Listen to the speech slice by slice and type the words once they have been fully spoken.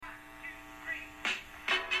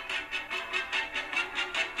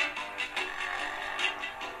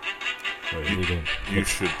You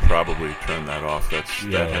should probably turn that off. That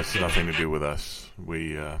has nothing to do with us.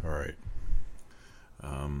 We all right.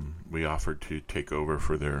 We offered to take over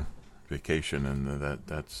for their vacation, and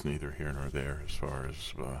that's neither here nor there as far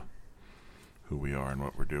as who we are and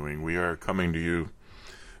what we're doing. We are coming to you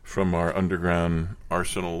from our underground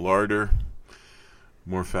arsenal larder.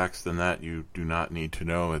 More facts than that you do not need to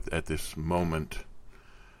know at this moment.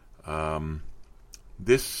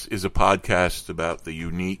 This is a podcast about the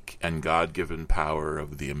unique and God-given power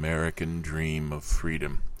of the American dream of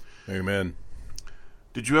freedom. Amen.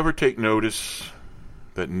 Did you ever take notice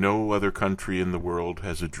that no other country in the world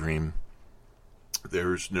has a dream?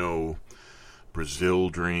 There's no Brazil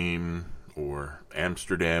dream or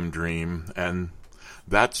Amsterdam dream, and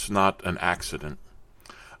that's not an accident.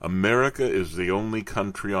 America is the only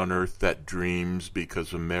country on earth that dreams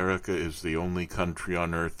because America is the only country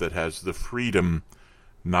on earth that has the freedom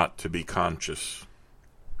not to be conscious.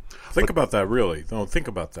 Think about that, really. No, think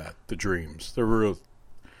about that. The dreams. They're real.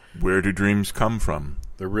 Where do dreams come from?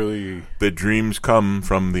 They're really... The dreams come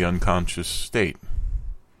from the unconscious state.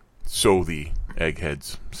 So the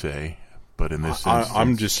eggheads say. But in this instance...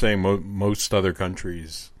 I'm just saying most other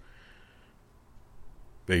countries,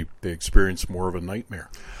 they experience more of a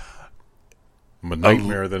nightmare. A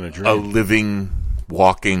nightmare than a dream. A living,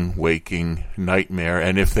 walking, waking nightmare.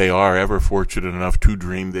 And if they are ever fortunate enough to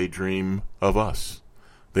dream, they dream of us.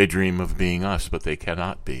 They dream of being us, but they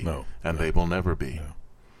cannot be. No. And they will never be. No.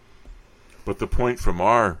 But the point from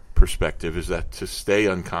our perspective is that to stay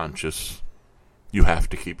unconscious, you have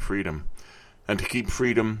to keep freedom. And to keep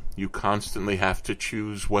freedom, you constantly have to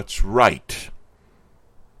choose what's right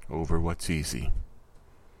over what's easy.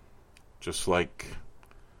 Just like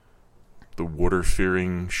the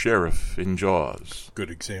water-fearing sheriff in Jaws. Good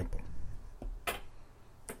example.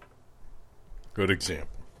 Good example.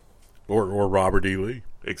 Or Robert E. Lee.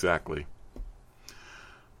 Exactly.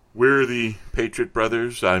 We're the Patriot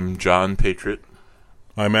Brothers. I'm John Patriot.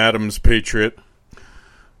 I'm Adams Patriot.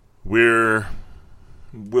 We'll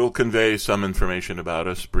convey some information about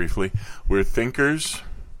us briefly. We're thinkers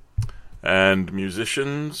and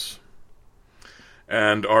musicians,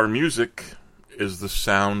 and our music is the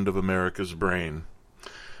sound of America's brain.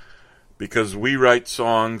 Because we write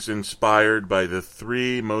songs inspired by the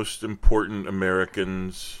three most important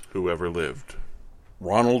Americans who ever lived.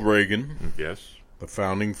 Ronald Reagan. Yes. The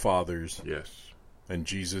Founding Fathers. Yes. And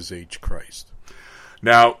Jesus H. Christ.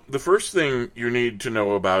 Now, the first thing you need to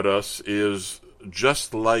know about us is,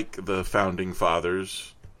 just like the Founding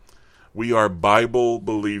Fathers, we are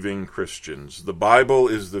Bible-believing Christians. The Bible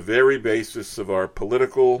is the very basis of our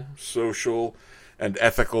political, social, and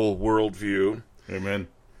ethical worldview. Amen.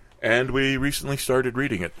 And we recently started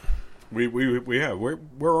reading it. We have. Where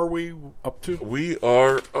are we up to? We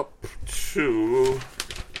are up to...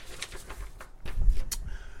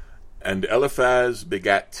 And Eliphaz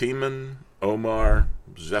begat Teman, Omar,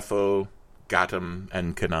 Zepho, Gatam,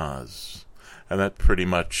 and Kenaz. And that pretty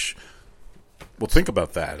much... Well, think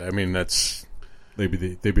about that. I mean, that's... They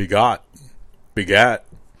begat.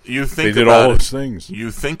 You think they did about all it, those things. You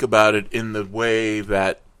think about it in the way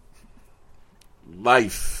that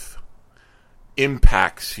life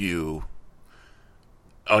impacts you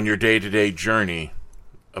on your day-to-day journey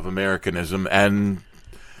of Americanism, and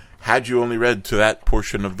had you only read to that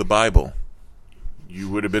portion of the Bible, you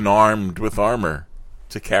would have been armed with armor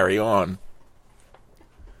to carry on.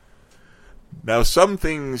 Now, some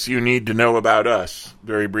things you need to know about us,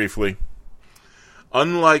 very briefly.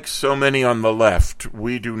 Unlike so many on the left,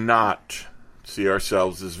 we do not see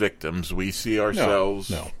ourselves as victims. We see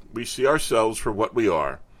ourselves We see ourselves for what we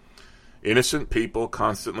are. Innocent people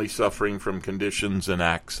constantly suffering from conditions and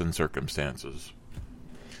acts and circumstances.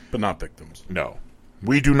 But not victims. No.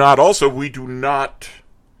 We do not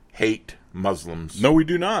hate Muslims. No, we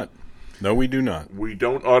do not. We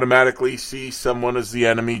don't automatically see someone as the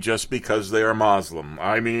enemy just because they are Muslim.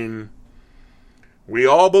 I mean, we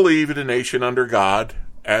all believe in a nation under God,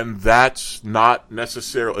 and that's not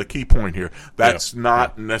necessarily a key point here. That's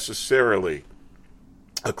not necessarily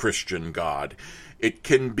a Christian God. It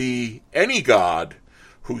can be any God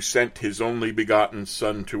who sent his only begotten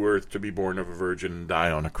Son to earth to be born of a virgin and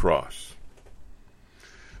die on a cross.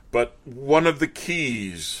 But one of the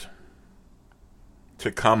keys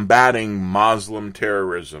to combating Muslim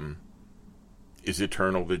terrorism is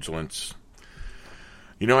eternal vigilance.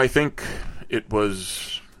 You know, I think it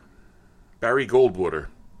was Barry Goldwater,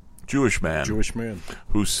 Jewish man,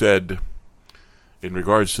 who said, in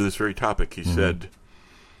regards to this very topic, he said,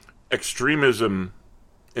 extremism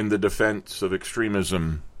in the defense of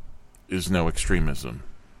extremism is no extremism.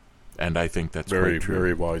 And I think that's very quite true.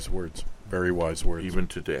 Very wise words. Very wise words. Even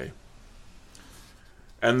today.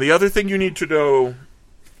 And the other thing you need to know,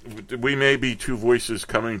 we may be two voices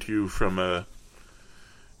coming to you from a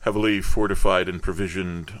heavily fortified and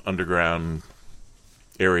provisioned underground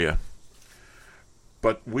area,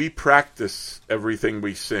 but we practice everything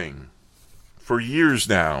we sing. For years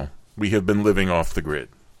now, we have been living off the grid.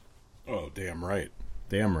 Oh, damn right.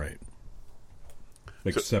 Damn right.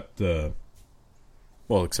 Except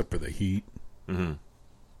except for the heat. Mm-hmm.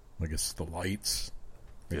 I guess the lights.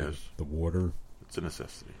 Yes. The water. It's a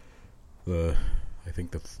necessity. I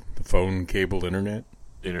think the phone cabled internet.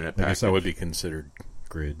 Internet package. I guess that would be considered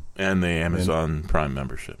grid. And the Amazon Prime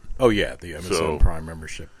membership. Oh, yeah, the Amazon Prime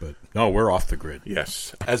membership. But no, we're off the grid.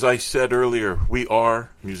 Yes. As I said earlier, we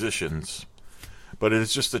are musicians. But it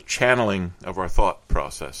is just a channeling of our thought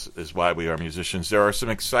process is why we are musicians. There are some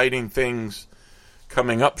exciting things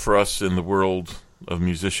coming up for us in the world of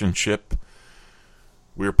musicianship.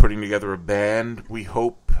 We're putting together a band. We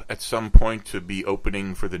hope at some point to be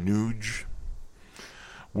opening for the Nuge.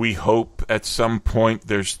 We hope at some point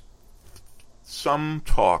there's some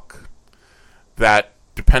talk that,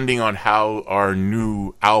 depending on how our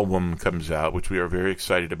new album comes out, which we are very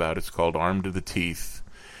excited about, it's called Armed to the Teeth.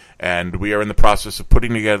 And we are in the process of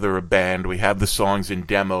putting together a band. We have the songs in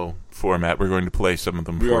demo format. We're going to play some of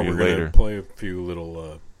them for you later. We're going to play a few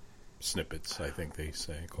little snippets, I think they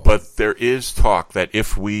say. But there is talk that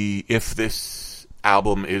if this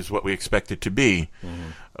album is what we expect it to be,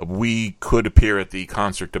 we could appear at the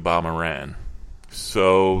concert Obama ran.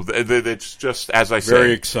 So it's just, as I say,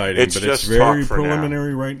 very exciting. It's very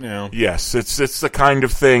preliminary right now. Yes, it's the kind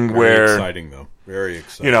of thing very where exciting though. Very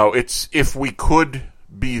exciting. It's if we could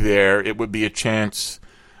be there, it would be a chance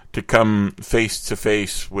to come face to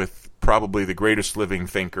face with probably the greatest living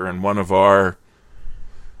thinker and one of the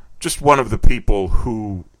people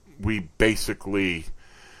who we basically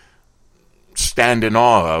stand in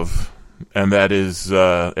awe of, and that is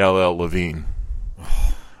L.L. Levine.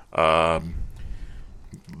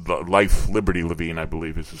 Life Liberty Levine, I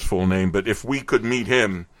believe is his full name. But if we could meet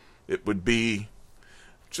him, it would be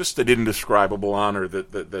just an indescribable honor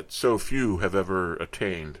that so few have ever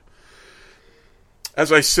attained. As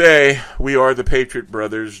I say, we are the Patriot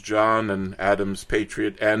Brothers, John and Adams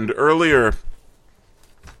Patriot, and earlier...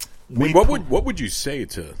 What would you say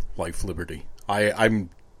to Life Liberty? I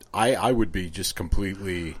would be just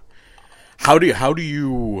completely... How do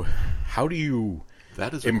you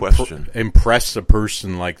that is a question. Impress a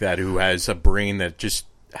person like that who has a brain that just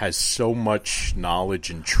has so much knowledge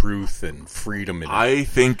and truth and freedom. I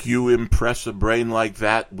think you impress a brain like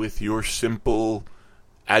that with your simple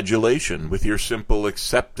adulation, with your simple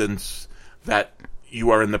acceptance that you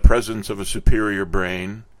are in the presence of a superior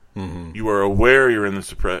brain. Mm-hmm. You are aware you're in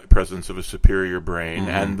the presence of a superior brain,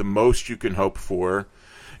 and the most you can hope for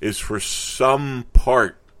is for some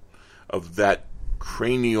part of that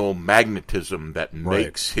cranial magnetism that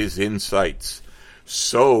makes his insights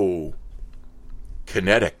so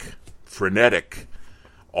kinetic, frenetic,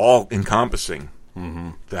 all-encompassing,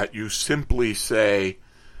 that you simply say,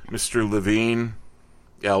 Mr. Levine,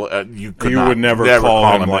 you would never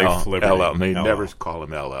call him Life Liberty. LL. No, you never call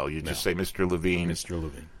him LL. You just say, Mr. Levine. Mr.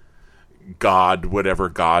 Levine. God, whatever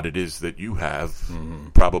God it is that you have,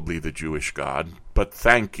 probably the Jewish God, but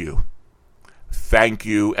thank you. Thank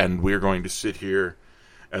you, and we're going to sit here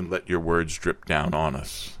and let your words drip down on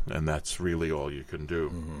us, and that's really all you can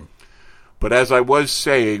do. But as I was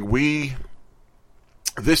saying,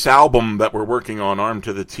 this album that we're working on, Armed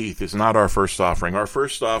to the Teeth, is not our first offering. Our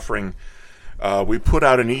first offering, we put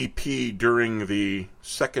out an EP during the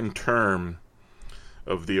second term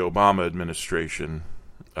of the Obama administration.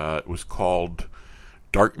 It was called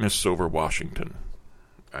Darkness Over Washington.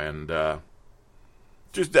 And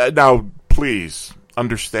just now, please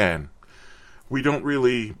understand, we don't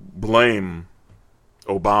really blame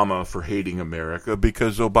Obama for hating America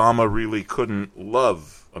because Obama really couldn't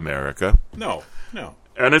love America. No.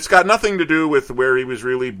 And it's got nothing to do with where he was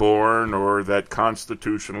really born or that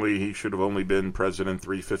constitutionally he should have only been president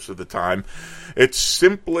 3/5 of the time. It's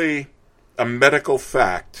simply a medical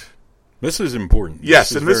fact. This is important. Yes,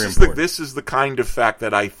 this is the kind of fact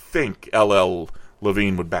that I think L.L.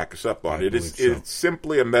 Levine would back us up on. It's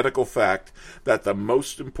simply a medical fact that the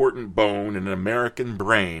most important bone in an American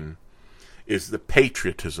brain is the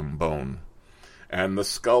patriotism bone. And the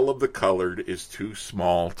skull of the colored is too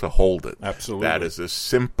small to hold it. Absolutely. That is a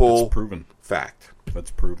simple fact.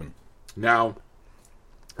 That's proven. Now,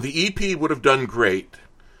 the EP would have done great,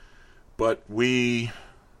 but we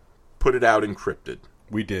put it out encrypted.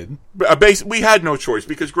 We did. We had no choice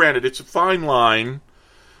because, granted, it's a fine line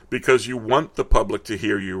because you want the public to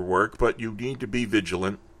hear your work, but you need to be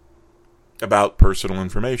vigilant. about personal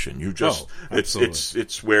information. You just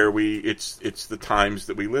it's where it's the times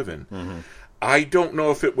that we live in. Mm-hmm. I don't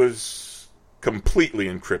know if it was completely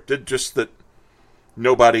encrypted, just that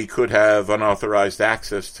nobody could have unauthorized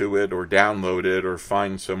access to it or download it or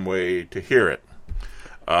find some way to hear it.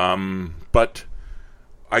 But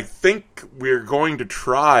I think we're going to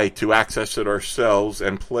try to access it ourselves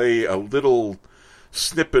and play a little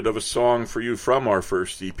snippet of a song for you from our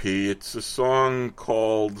first EP. It's a song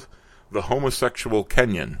called The Homosexual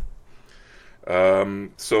Kenyan.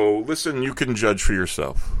 So listen, you can judge for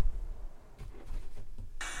yourself.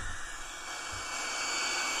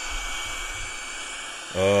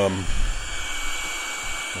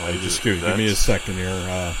 Just give me a second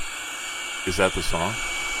here. Is that the song?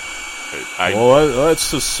 Well,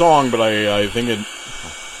 that's the song, but I think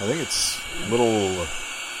it's a little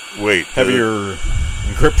heavier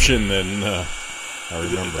encryption than I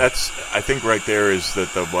remember. I think right there is that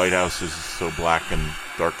the White House is so black and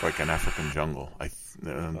dark like an African jungle.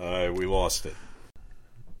 We lost it.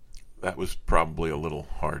 That was probably a little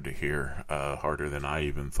hard to hear, harder than I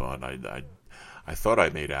even thought. I thought I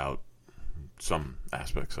made out some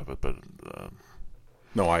aspects of it, but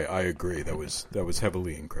no, I agree. That was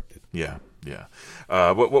heavily encrypted. Yeah.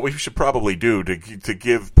 What we should probably do to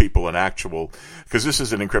give people an actual, because this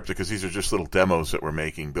isn't encrypted, because these are just little demos that we're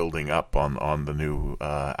making, building up on the new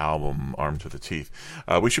album, Armed to the Teeth.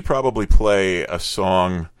 We should probably play a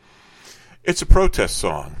song. It's a protest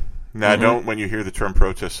song. Now, when you hear the term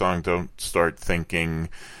protest song, don't start thinking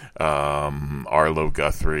Arlo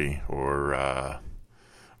Guthrie or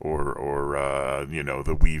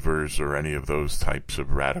the Weavers or any of those types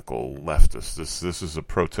of radical leftists. This is a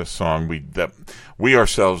protest song that we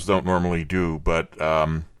ourselves don't normally do, but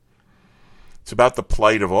it's about the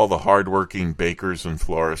plight of all the hardworking bakers and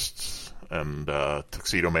florists and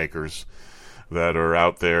tuxedo makers that are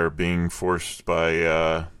out there being forced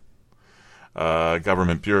by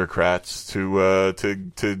government bureaucrats to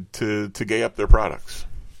gay up their products.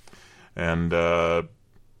 And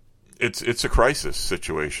it's a crisis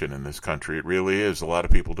situation in this country. It really is. A lot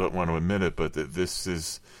of people don't want to admit it, but this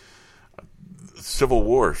is civil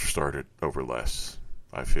war started over less,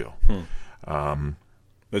 I feel.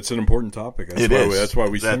 That's an important topic. That's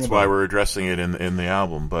why we're addressing it in the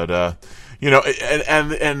album. But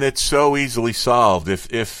and it's so easily solved.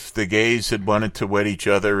 If the gays had wanted to wed each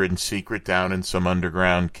other in secret down in some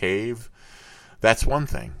underground cave, that's one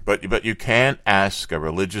thing. But you can't ask a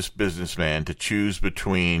religious businessman to choose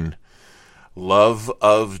between love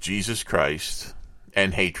of Jesus Christ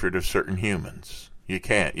and hatred of certain humans. You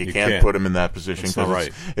can't. You can't put him in that position because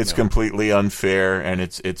it's completely unfair, and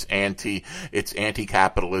it's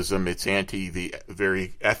anti-capitalism. It's anti the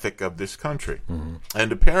very ethic of this country. Mm-hmm.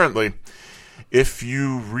 And apparently, if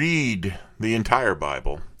you read the entire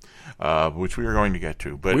Bible, which we are going to get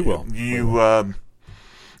to, but we will.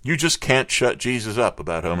 You just can't shut Jesus up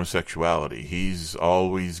about homosexuality. He's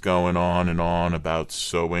always going on and on about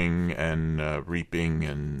sowing and reaping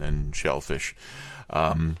and shellfish.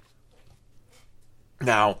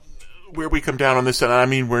 Now, where we come down on this, and I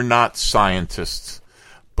mean, we're not scientists,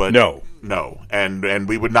 but no, and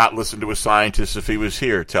we would not listen to a scientist if he was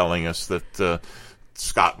here telling us that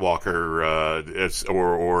Scott Walker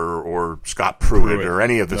or Scott Pruitt or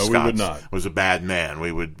any of the Scotts was a bad man.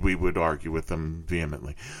 We would argue with them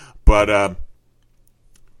vehemently. But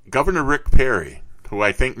Governor Rick Perry, who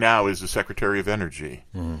I think now is the Secretary of Energy,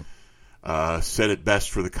 said it best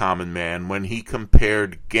for the common man when he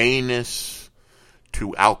compared gayness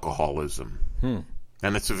to alcoholism.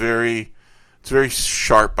 And it's a very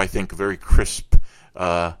sharp, I think, a very crisp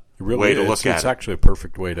way to look at it. It's actually a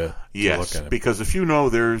perfect way to look at it. Because if you know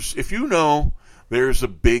there's a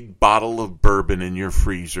big bottle of bourbon in your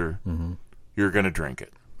freezer, you're going to drink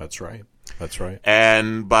it. That's right.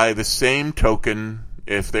 And by the same token,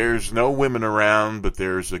 if there's no women around, but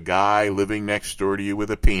there's a guy living next door to you with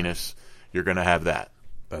a penis, you're going to have that.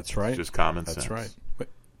 That's right. It's just common sense. That's right.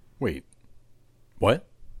 Wait. What?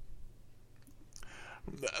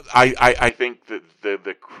 I think that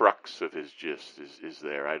the crux of his gist is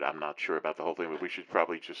there. I'm not sure about the whole thing, but we should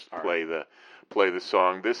probably just play the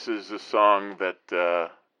song. This is a song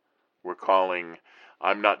that we're calling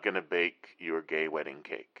 "I'm Not Gonna Bake Your Gay Wedding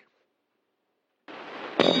Cake."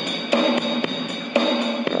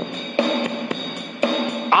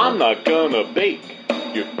 I'm not gonna bake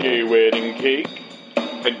your gay wedding cake,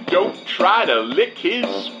 and don't try to lick his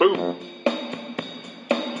spoon.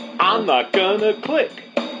 I'm not gonna click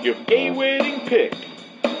your gay wedding pic.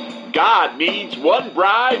 God needs one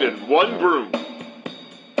bride and one groom.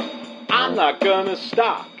 I'm not gonna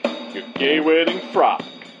stock your gay wedding frock.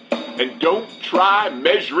 and don't try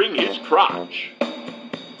measuring his crotch.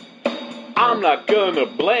 I'm not gonna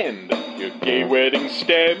blend your gay wedding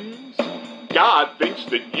stems. God thinks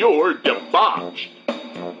that you're debauched.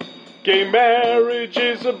 Gay marriage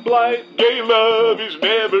is a blight. Gay love is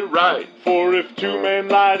never right. For if two men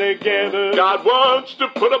lie together, God wants to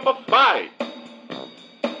put up a fight.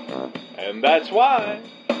 And that's why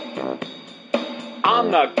I'm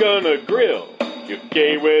not gonna grill your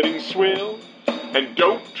gay wedding swill. And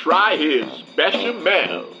don't try his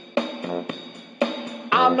bechamel.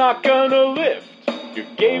 I'm not gonna lift your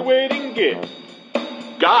gay wedding gift.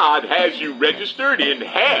 God has you registered in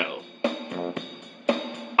hell.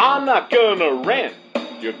 I'm not gonna rent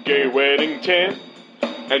your gay wedding tent.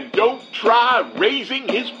 And don't try raising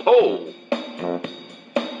his pole.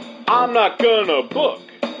 I'm not gonna book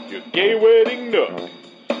your gay wedding nook.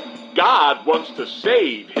 God wants to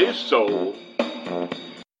save his soul.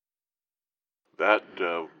 That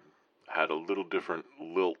had a little different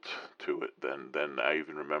lilt to it than I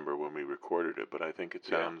even remember when we recorded it, but I think it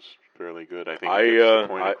sounds fairly good. I think it gets the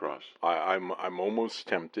point across. I'm almost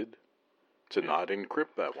tempted to not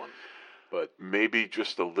encrypt that one, but maybe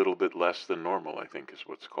just a little bit less than normal, I think is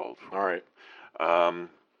what's called for. All right.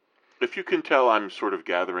 If you can tell I'm sort of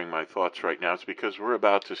gathering my thoughts right now, it's because we're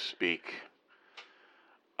about to speak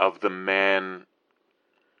of the man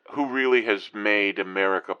who really has made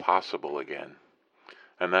America possible again.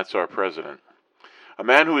 And that's our president. A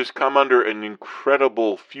man who has come under an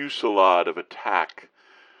incredible fusillade of attack,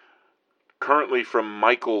 currently from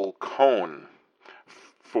Michael Cohen,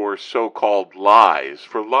 for so-called lies,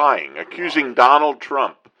 for lying, accusing Donald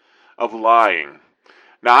Trump of lying.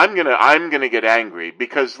 Now, I'm gonna get angry,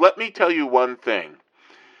 because let me tell you one thing.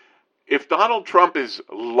 If Donald Trump is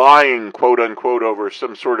lying, quote-unquote, over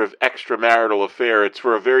some sort of extramarital affair, it's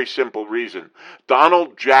for a very simple reason.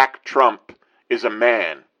 Donald Jack Trump is a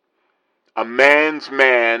man. A man's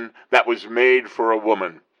man that was made for a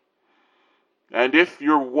woman. And if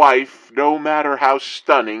your wife, no matter how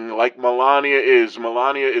stunning, like Melania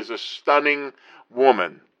is a stunning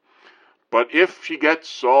woman. But if she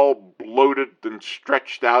gets all bloated and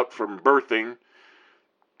stretched out from birthing,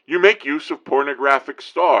 you make use of pornographic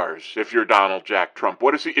stars if you're Donald Jack Trump.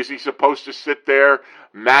 What is he? Is he supposed to sit there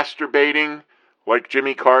masturbating like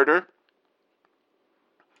Jimmy Carter?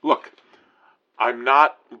 Look, I'm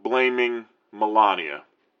not blaming Melania,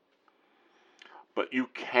 but you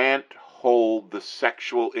can't hold the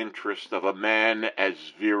sexual interest of a man as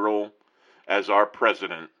virile as our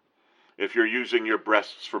president if you're using your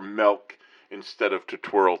breasts for milk instead of to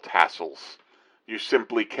twirl tassels. You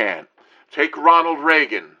simply can't. Take Ronald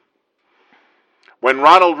Reagan. When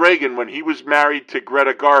he was married to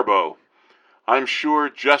Greta Garbo, I'm sure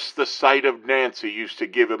just the sight of Nancy used to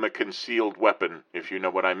give him a concealed weapon, if you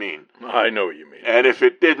know what I mean. I know what you mean. And if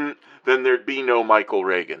it didn't, then there'd be no Michael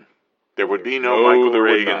Reagan. There would be no Michael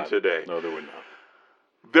Reagan today. No, there would not.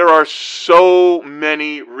 There are so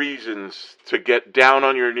many reasons to get down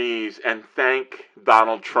on your knees and thank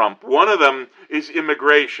Donald Trump. One of them is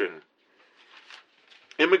immigration.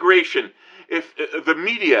 Immigration. If the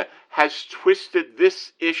media has twisted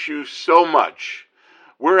this issue so much,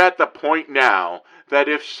 we're at the point now that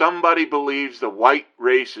if somebody believes the white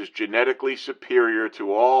race is genetically superior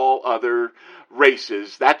to all other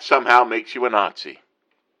races, that somehow makes you a Nazi.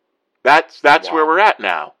 That's where we're at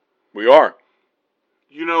now. We are.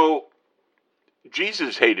 You know,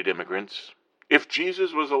 Jesus hated immigrants. If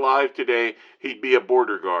Jesus was alive today, he'd be a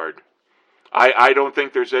border guard. I don't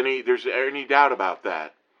think there's any doubt about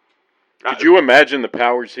that. Could you imagine the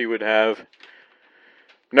powers he would have?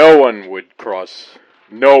 No one would cross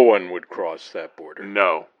that border.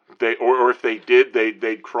 No. Or if they did,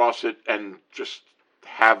 they'd cross it and just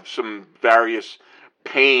have some various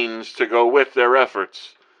pains to go with their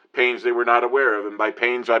efforts. Pains they were not aware of. And by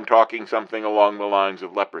pains, I'm talking something along the lines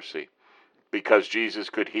of leprosy. Because Jesus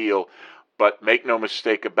could heal, but make no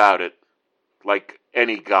mistake about it, like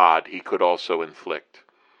any god, he could also inflict.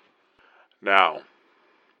 Now,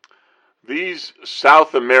 these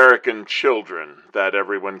South American children that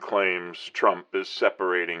everyone claims Trump is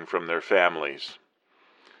separating from their families,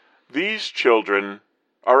 these children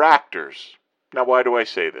are actors. Now, why do I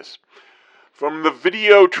say this? From the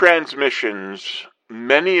video transmissions,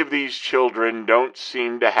 many of these children don't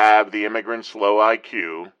seem to have the immigrants' low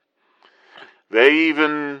IQ. They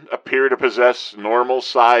even appear to possess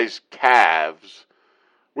normal-sized calves,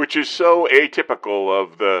 which is so atypical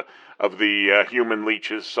of the human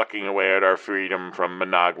leeches sucking away at our freedom from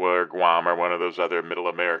Managua or Guam or one of those other Middle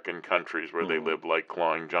American countries where they live like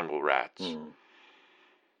clawing jungle rats.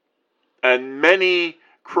 And many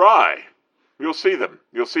cry. You'll see them.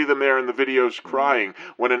 You'll see them there in the videos crying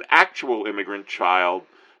when an actual immigrant child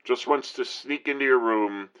just wants to sneak into your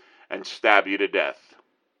room and stab you to death.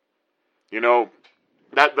 You know,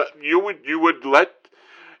 that you would let,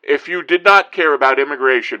 if you did not care about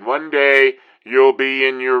immigration, one day you'll be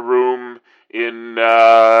in your room in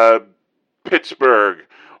Pittsburgh,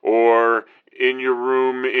 or in your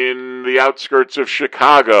room in the outskirts of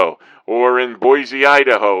Chicago, or in Boise,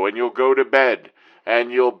 Idaho, and you'll go to bed,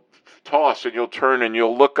 and you'll toss, and you'll turn, and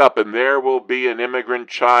you'll look up, and there will be an immigrant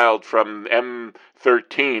child from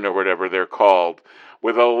M13, or whatever they're called,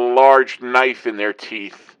 with a large knife in their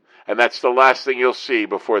teeth, and that's the last thing you'll see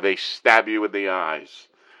before they stab you in the eyes.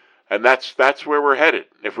 And that's where we're headed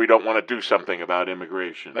if we don't want to do something about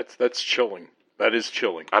immigration. That's chilling. That is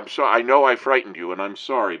chilling. I'm sorry. I know I frightened you, and I'm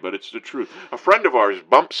sorry, but it's the truth. A friend of ours,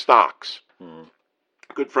 Bump Stocks, a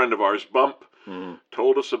good friend of ours, Bump,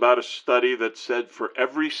 told us about a study that said for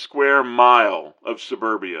every square mile of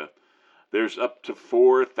suburbia, there's up to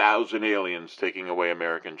 4,000 aliens taking away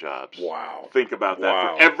American jobs. Wow. Think about that.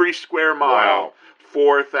 Wow. For every square mile,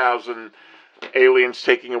 4,000 aliens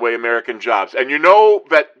taking away American jobs. And you know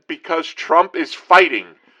that because Trump is fighting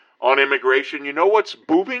on immigration, you know what's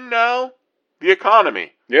booming now? The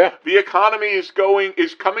economy. Yeah. The economy is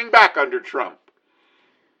coming back under Trump.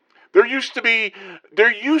 There used to be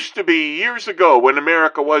years ago when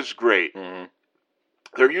America was great.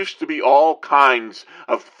 There used to be all kinds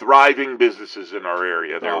of thriving businesses in our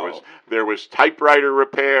area. There was typewriter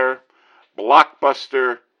repair,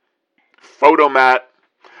 Blockbuster, Photomat,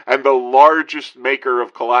 and the largest maker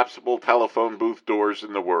of collapsible telephone booth doors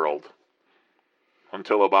in the world,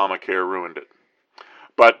 until Obamacare ruined it.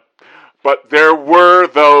 But there were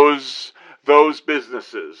those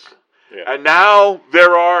businesses. Yeah. And now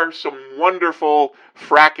there are some wonderful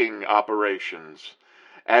fracking operations.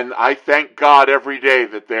 And I thank God every day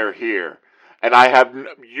that they're here. And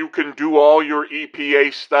you can do all your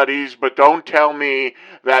EPA studies, but don't tell me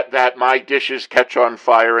that my dishes catch on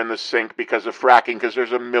fire in the sink because of fracking, because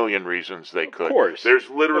there's a million reasons they could. Of course. There's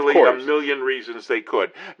literally a million reasons they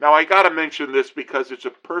could. Now, I got to mention this because it's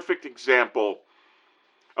a perfect example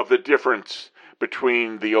of the difference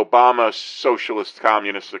between the Obama socialist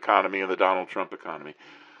communist economy and the Donald Trump economy.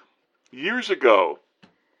 Years ago,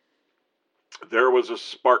 there was a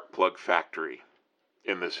spark plug factory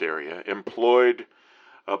in this area, employed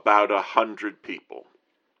about 100 people.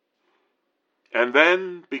 And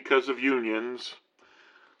then, because of unions,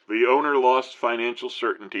 the owner lost financial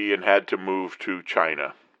certainty and had to move to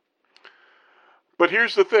China. But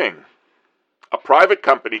here's the thing. A private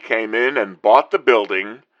company came in and bought the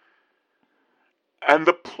building, and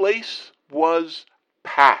the place was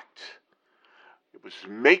packed. It was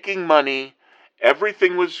making money.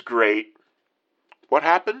 Everything was great. What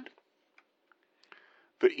happened?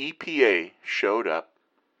 The EPA showed up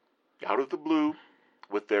out of the blue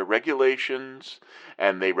with their regulations,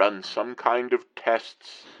 and they run some kind of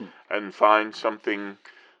tests and find something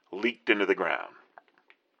leaked into the ground.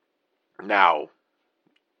 Now,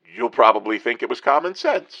 you'll probably think it was common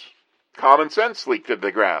sense. Common sense leaked into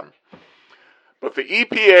the ground. But the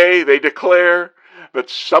EPA, they declare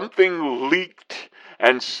that something leaked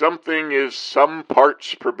and something is some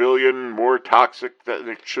parts per billion more toxic than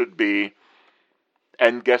it should be.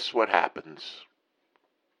 And guess what happens?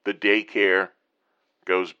 The daycare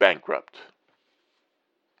goes bankrupt.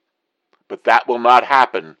 But that will not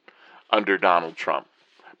happen under Donald Trump,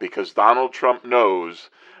 because Donald Trump knows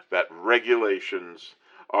that regulations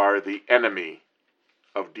are the enemy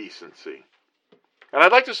of decency. And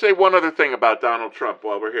I'd like to say one other thing about Donald Trump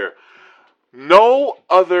while we're here. No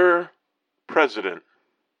other president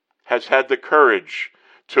has had the courage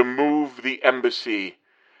to move the embassy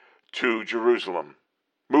to Jerusalem.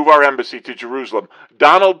 Move our embassy to Jerusalem.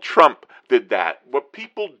 Donald Trump did that. What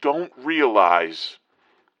people don't realize,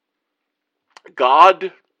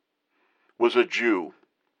 God was a Jew.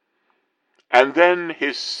 And then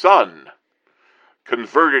his son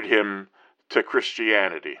converted him to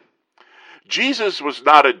Christianity. Jesus was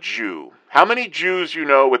not a Jew. How many Jews you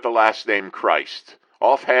know with the last name Christ?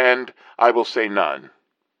 Offhand, I will say none.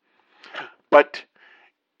 But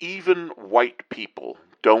even white people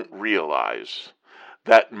don't realize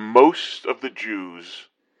that most of the Jews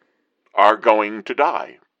are going to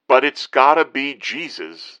die. But it's got to be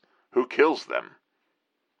Jesus who kills them.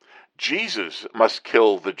 Jesus must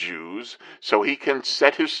kill the Jews so he can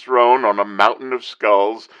set his throne on a mountain of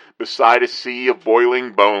skulls beside a sea of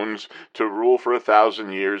boiling bones to rule for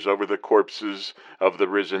 1,000 years over the corpses of the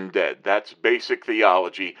risen dead. That's basic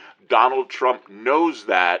theology. Donald Trump knows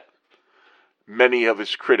that. Many of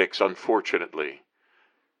his critics, unfortunately,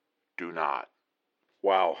 do not.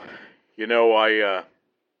 Wow. I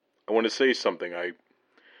want to say something. I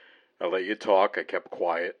let you talk. I kept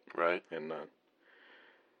quiet. Right. And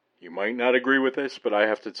you might not agree with this, but I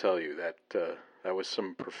have to tell you that that was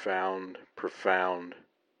some profound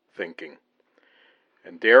thinking.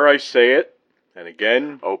 And dare I say it, and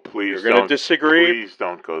again, oh, please you're going to disagree. Please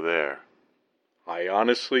don't go there. I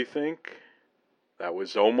honestly think that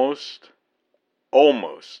was almost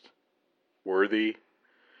worthy.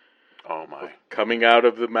 Oh, my. Coming out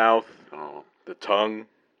of the mouth, Oh. the tongue,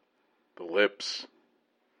 the lips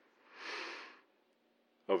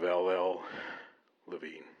of L.L.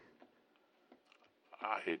 Levine.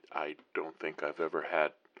 I don't think I've ever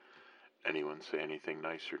had anyone say anything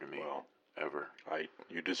nicer to me. Well, ever.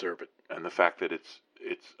 You deserve it. And the fact that it's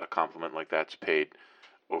a compliment like that's paid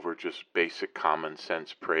over just basic common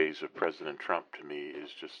sense praise of President Trump to me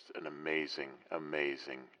is just an amazing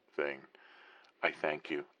thing. I thank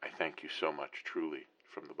you. I thank you so much, truly,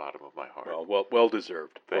 from the bottom of my heart. Well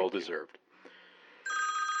deserved. Thank well you. deserved.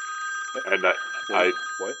 And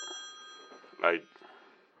what?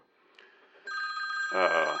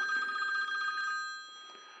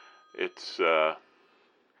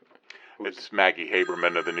 It's Maggie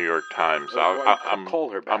Haberman of the New York Times. I'm call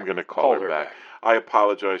her back. I'm going to call her back. I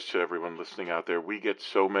apologize to everyone listening out there. We get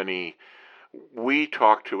so many. We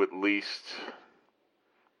talk to at least,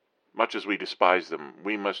 much as we despise them,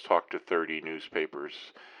 we must talk to 30 newspapers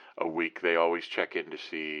a week. They always check in to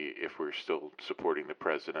see if we're still supporting the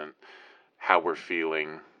president, how we're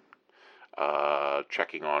feeling,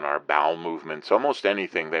 checking on our bowel movements, almost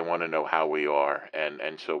anything. They want to know how we are,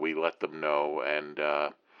 and so we let them know, and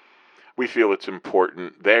we feel it's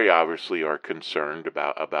important. They obviously are concerned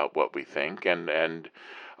about what we think, and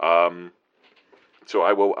so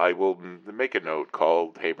I will make a note.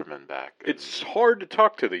 Call Haberman back. It's hard to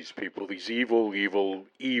talk to these people, these evil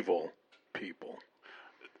people.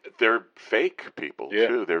 They're fake people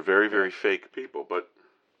too. They're very, very fake people. But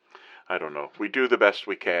I don't know. We do the best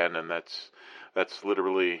we can, and that's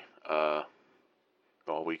literally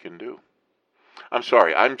all we can do. I'm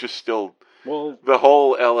sorry. I'm just still. Well, the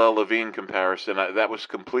whole L.L. Levine comparison, that was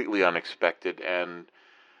completely unexpected, and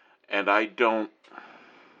I don't,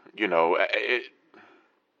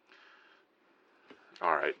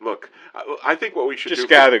 all right, look, I think what we should just do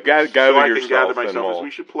gather so I yourself, can gather myself, and is we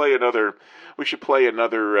should play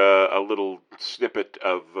another a little snippet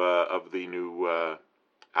of the new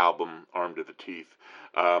album, Armed to the Teeth.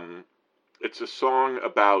 It's a song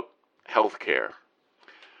about healthcare,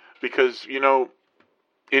 because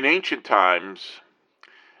in ancient times,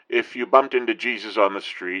 if you bumped into Jesus on the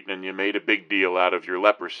street and you made a big deal out of your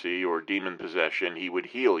leprosy or demon possession, he would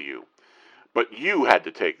heal you. But you had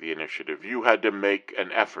to take the initiative. You had to make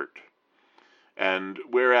an effort. And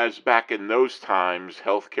whereas back in those times,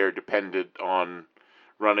 healthcare depended on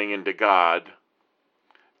running into God,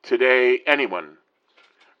 today anyone,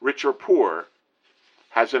 rich or poor,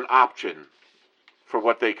 has an option for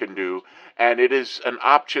what they can do. And it is an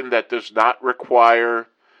option that does not require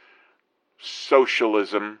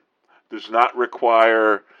socialism, does not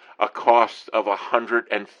require a cost of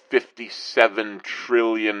 $157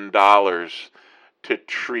 trillion to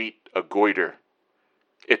treat a goiter.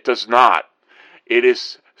 It does not. It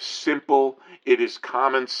is simple. It is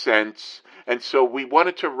common sense. And so we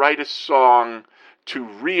wanted to write a song to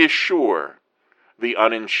reassure the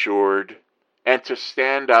uninsured and to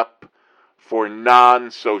stand up for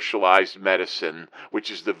non-socialized medicine,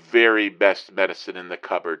 which is the very best medicine in the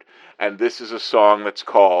cupboard. And this is a song that's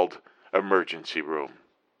called Emergency Room.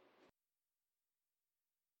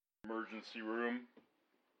 Emergency room.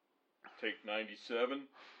 Take 97.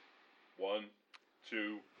 1,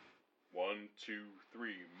 2, 1, 2,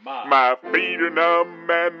 3. My feet are numb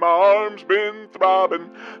and my arms been throbbing.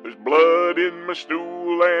 There's blood in my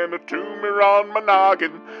stool and a tumor on my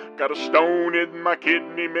noggin. Got a stone in my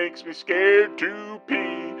kidney, makes me scared to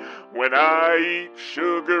pee. When I eat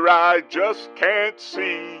sugar, I just can't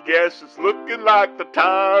see. Guess it's looking like the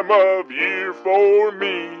time of year for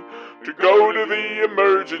me to go to the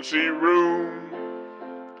emergency room.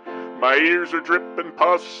 My ears are dripping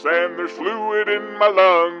pus and there's fluid in my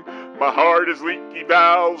lung. My heart is leaky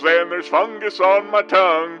valves and there's fungus on my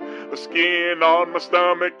tongue. The skin on my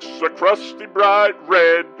stomach's a crusty bright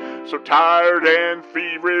red. So tired and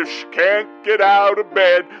feverish, can't get out of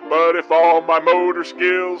bed. But if all my motor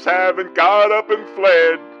skills haven't got up and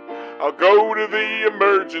fled, I'll go to the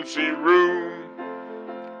emergency room.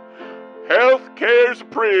 Healthcare's a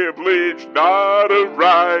privilege, not a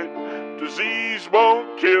right. Disease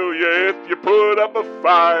won't kill you if you put up a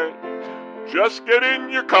fight. Just get in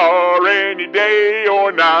your car any day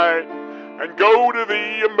or night and go to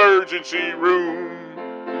the emergency room.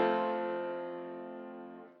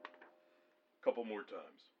 couple more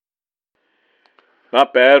times.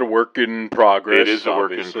 Not bad, work in progress. It is a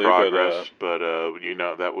work in progress, but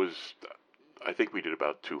that was, I think we did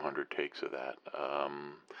about 200 takes of that.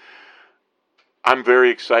 I'm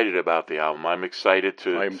very excited about the album. I'm excited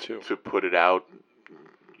to put it out.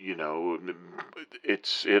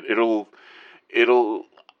 It'll,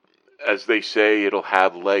 as they say, it'll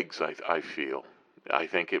have legs. I feel. I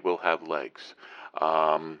think it will have legs.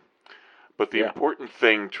 But the important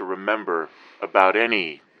thing to remember about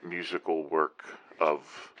any musical work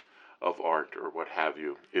of art or what have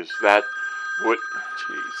you is that what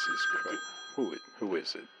Jesus Christ. Who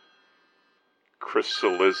is it? Chris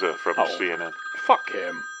Saliza from CNN. Fuck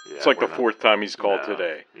him. Yeah, it's like the fourth time he's called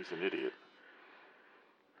today. He's an idiot.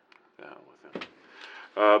 With him.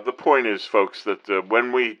 The point is, folks, that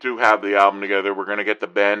when we do have the album together, we're going to get the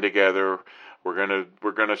band together. We're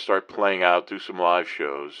gonna start playing out, do some live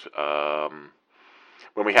shows.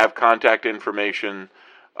 When we have contact information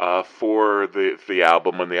for the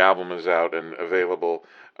album, when the album is out and available,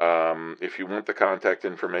 if you want the contact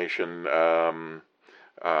information,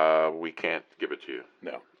 we can't give it to you.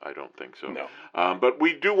 No, I don't think so. No, but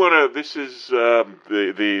we do want to. This is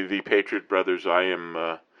the Patriot Brothers. I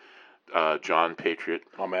am John Patriot.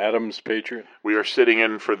 I'm Adams Patriot. We are sitting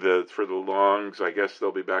in for the Longs. I guess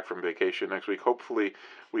they'll be back from vacation next week. Hopefully,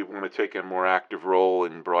 we want to take a more active role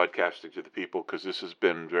in broadcasting to the people because this has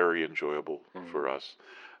been very enjoyable for us.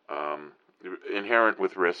 Inherent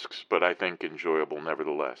with risks, but I think enjoyable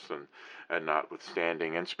nevertheless, and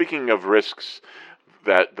notwithstanding. And speaking of risks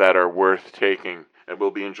that are worth taking and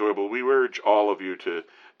will be enjoyable, we urge all of you to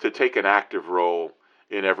take an active role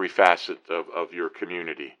in every facet of your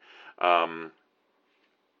community.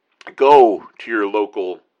 Go to your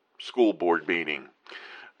local school board meeting.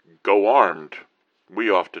 Go armed. We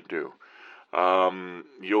often do.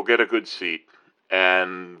 You'll get a good seat,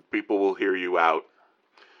 and people will hear you out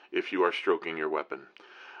if you are stroking your weapon.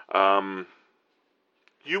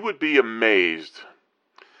 You would be amazed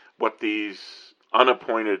what these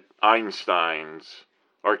unappointed Einsteins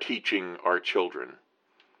are teaching our children.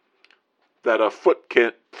 That a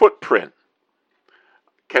footprint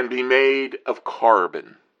can be made of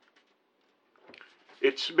carbon.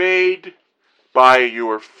 It's made by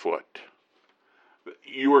your foot.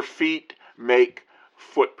 Your feet make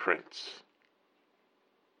footprints.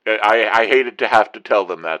 I hated to have to tell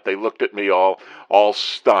them that. They looked at me all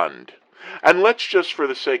stunned. And let's just for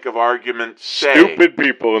the sake of argument say... Stupid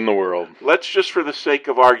people in the world. Let's just for the sake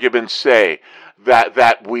of argument say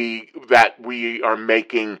that we are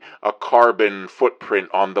making a carbon footprint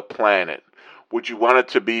on the planet. Would you want it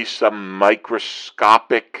to be some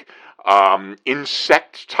microscopic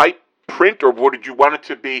insect-type print, or would you want it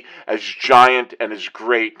to be as giant and as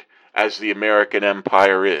great as the American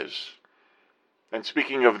Empire is? And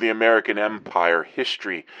speaking of the American Empire,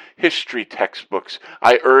 history textbooks,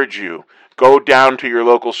 I urge you, go down to your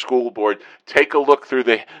local school board, take a look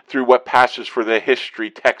through what passes for the history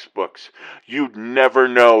textbooks. You'd never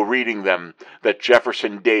know, reading them, that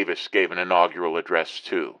Jefferson Davis gave an inaugural address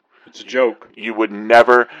too. It's a joke. You would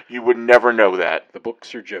never know that. The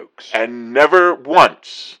books are jokes. And never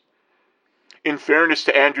once, in fairness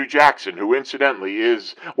to Andrew Jackson, who incidentally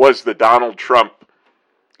was the Donald Trump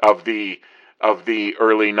of the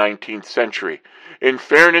early 19th century. In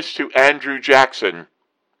fairness to Andrew Jackson,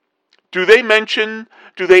 do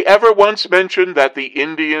they ever once mention that the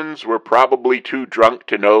Indians were probably too drunk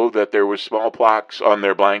to know that there was smallpox on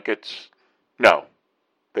their blankets? No,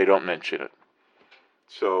 they don't mention it.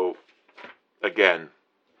 So, again,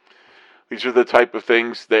 these are the type of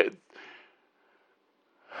things that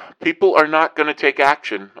people are not going to take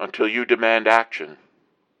action until you demand action.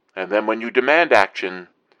 And then when you demand action,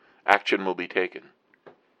 action will be taken.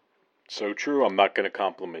 So true. I'm not going to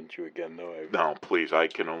compliment you again, though. No, please. I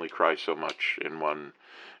can only cry so much in one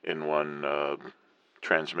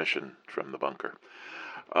transmission from the bunker.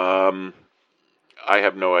 I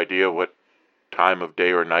have no idea what time of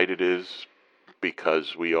day or night it is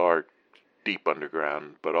because we are deep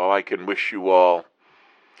underground. But all I can wish you all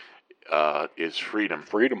is freedom.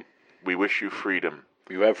 Freedom. We wish you freedom.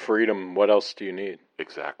 If you have freedom, what else do you need?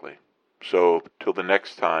 Exactly. So, till the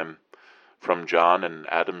next time, from John and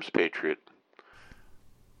Adams Patriot,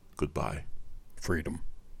 goodbye. Freedom.